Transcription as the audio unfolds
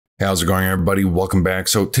How's it going, everybody? Welcome back.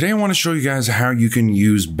 So today I want to show you guys how you can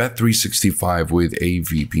use Bet365 with a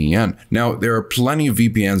VPN. Now, there are plenty of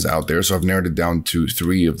VPNs out there, so I've narrowed it down to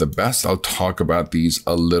 3 of the best. I'll talk about these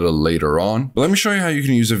a little later on. But let me show you how you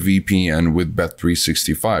can use a VPN with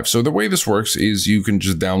Bet365. So the way this works is you can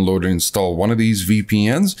just download and install one of these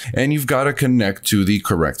VPNs, and you've got to connect to the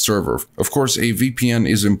correct server. Of course, a VPN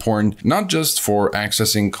is important not just for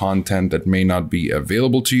accessing content that may not be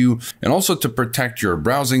available to you, and also to protect your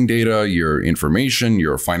browsing data, your information,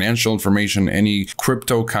 your financial information, any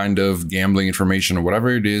crypto kind of gambling information, or whatever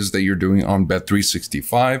it is that you're doing on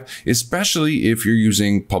Bet365, especially if you're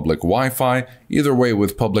using public Wi-Fi. Either way,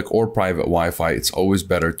 with public or private Wi-Fi, it's always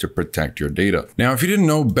better to protect your data. Now, if you didn't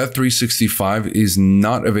know, Bet365 is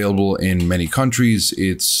not available in many countries.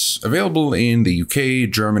 It's available in the UK,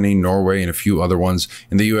 Germany, Norway, and a few other ones.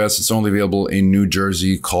 In the US, it's only available in New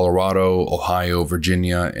Jersey, Colorado, Ohio,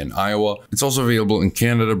 Virginia, and Iowa. It's also available in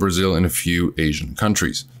Canada, Brazil, and a few Asian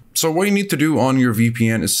countries. So what you need to do on your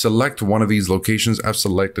VPN is select one of these locations. I've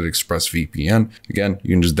selected ExpressVPN. Again,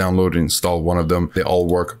 you can just download and install one of them. They all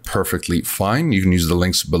work perfectly fine. You can use the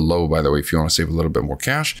links below, by the way, if you want to save a little bit more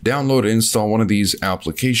cash. Download and install one of these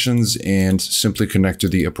applications and simply connect to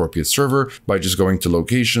the appropriate server by just going to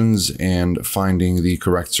locations and finding the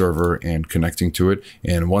correct server and connecting to it.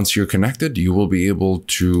 And once you're connected, you will be able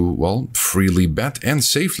to, well, freely bet and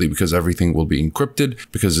safely, because everything will be encrypted,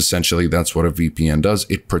 because essentially that's what a VPN does.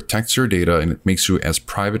 It protects your data and it makes you as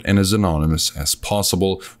private and as anonymous as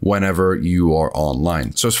possible whenever you are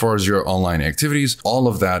online. So as far as your online activities, all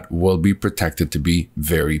of that will be protected to be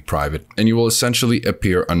very private, and you will essentially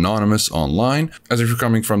appear anonymous online as if you're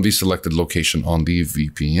coming from the selected location on the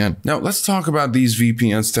VPN. Now let's talk about these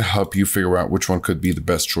VPNs to help you figure out which one could be the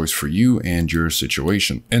best choice for you and your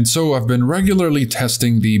situation. And so I've been regularly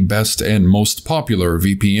testing the best and most popular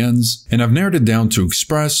VPNs, and I've narrowed it down to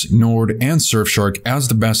Express, Nord, and Surfshark as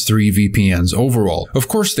the best 3 VPNs overall. Of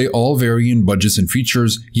course, they all vary in budgets and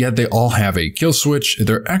features, yet they all have a kill switch,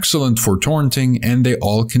 they're excellent for torrenting, and they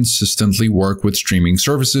all consistently work with streaming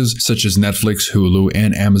services such as Netflix, Hulu,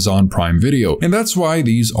 and Amazon Prime Video. And that's why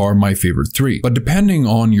these are my favorite 3. But depending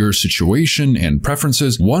on your situation and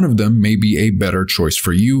preferences, one of them may be a better choice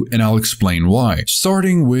for you, and I'll explain why.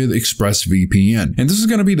 Starting with ExpressVPN. And this is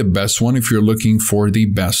going to be the best one if you're looking for the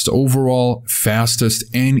best overall, fastest,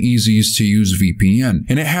 and easiest to use VPN.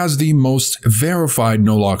 And it has the most verified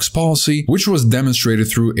no-locks policy, which was demonstrated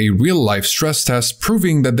through a real-life stress test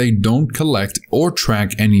proving that they don't collect or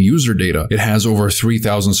track any user data. It has over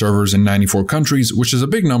 3,000 servers in 94 countries, which is a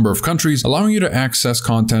big number of countries, allowing you to access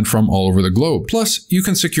content from all over the globe. Plus, you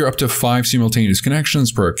can secure up to 5 simultaneous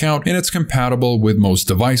connections per account, and it's compatible with most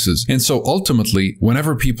devices. And so ultimately,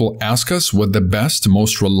 whenever people ask us what the best,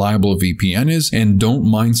 most reliable VPN is, and don't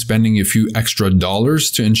mind spending a few extra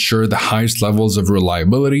dollars to ensure the highest levels of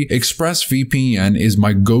reliability, ExpressVPN is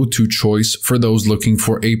my go-to choice for those looking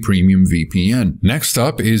for a premium VPN. Next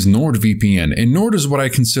up is NordVPN, and Nord is what I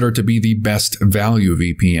consider to be the best value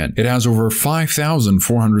VPN. It has over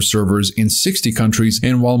 5,400 servers in 60 countries,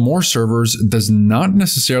 and while more servers does not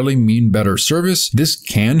necessarily mean better service, this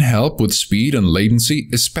can help with speed and latency,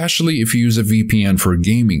 especially if you use a VPN for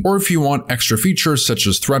gaming, or if you want extra features such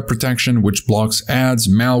as threat protection, which blocks ads,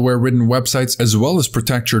 malware-ridden websites, as well as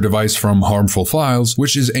protect your device from harmful files,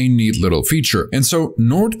 which is a neat little feature. And so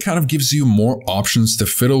Nord kind of gives you more options to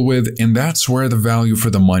fiddle with, and that's where the value for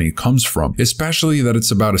the money comes from, especially that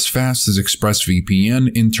it's about as fast as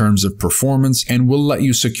ExpressVPN in terms of performance and will let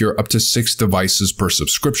you secure up to 6 devices per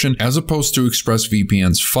subscription as opposed to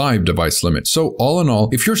ExpressVPN's 5 device limit. So all in all,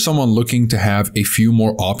 if you're someone looking to have a few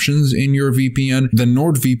more options in your VPN, then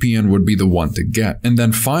NordVPN would be the one to get. And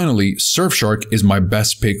then finally, Surfshark is my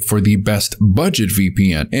best pick for the best budget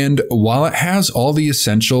VPN. And while it has all the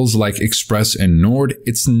essentials like Express and Nord,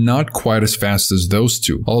 it's not quite as fast as those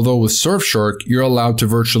two. Although with Surfshark, you're allowed to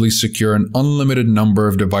virtually secure an unlimited number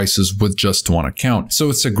of devices with just one account. So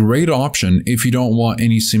it's a great option if you don't want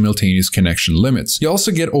any simultaneous connection limits. You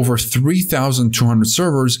also get over 3,200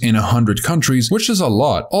 servers in 100 countries, which is a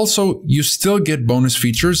lot. Also, you still get bonus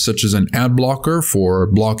features such as an ad blocker for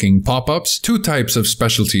blocking pop-ups, 2 types of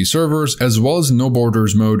specialty servers, as well as no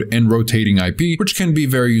borders mode and rotating IP, which can be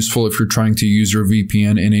very useful if you're trying to use your VPN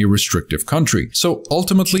VPN in a restrictive country. So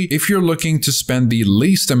ultimately, if you're looking to spend the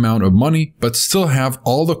least amount of money, but still have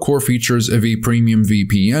all the core features of a premium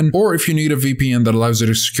VPN, or if you need a VPN that allows you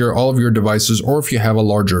to secure all of your devices, or if you have a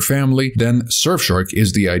larger family, then Surfshark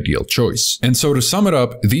is the ideal choice. And so to sum it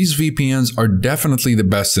up, these VPNs are definitely the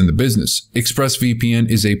best in the business. ExpressVPN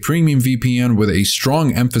is a premium VPN with a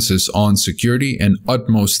strong emphasis on security and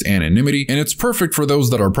utmost anonymity, and it's perfect for those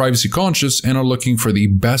that are privacy conscious and are looking for the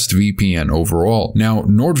best VPN overall. Now,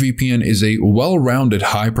 NordVPN is a well-rounded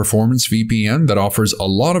high-performance VPN that offers a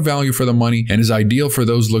lot of value for the money and is ideal for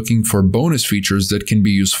those looking for bonus features that can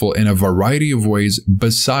be useful in a variety of ways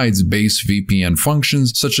besides base VPN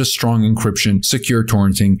functions such as strong encryption, secure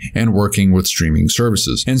torrenting, and working with streaming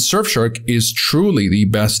services. And Surfshark is truly the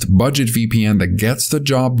best budget VPN that gets the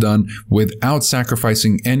job done without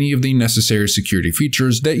sacrificing any of the necessary security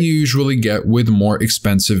features that you usually get with more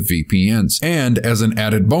expensive VPNs. And as an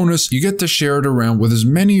added bonus, you get to share it around with as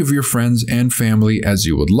many of your friends and family as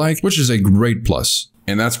you would like, which is a great plus.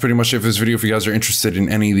 And that's pretty much it for this video. If you guys are interested in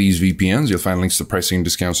any of these VPNs, you'll find links to pricing and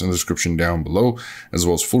discounts in the description down below, as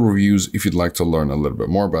well as full reviews if you'd like to learn a little bit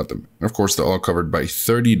more about them. And of course, they're all covered by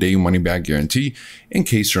 30-day money-back guarantee in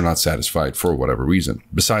case you're not satisfied for whatever reason.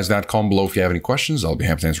 Besides that, comment below if you have any questions. I'll be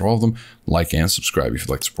happy to answer all of them. Like and subscribe if you'd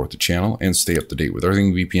like to support the channel and stay up to date with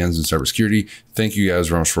everything VPNs and cybersecurity. Thank you guys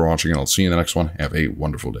very much for watching, and I'll see you in the next one. Have a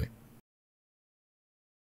wonderful day.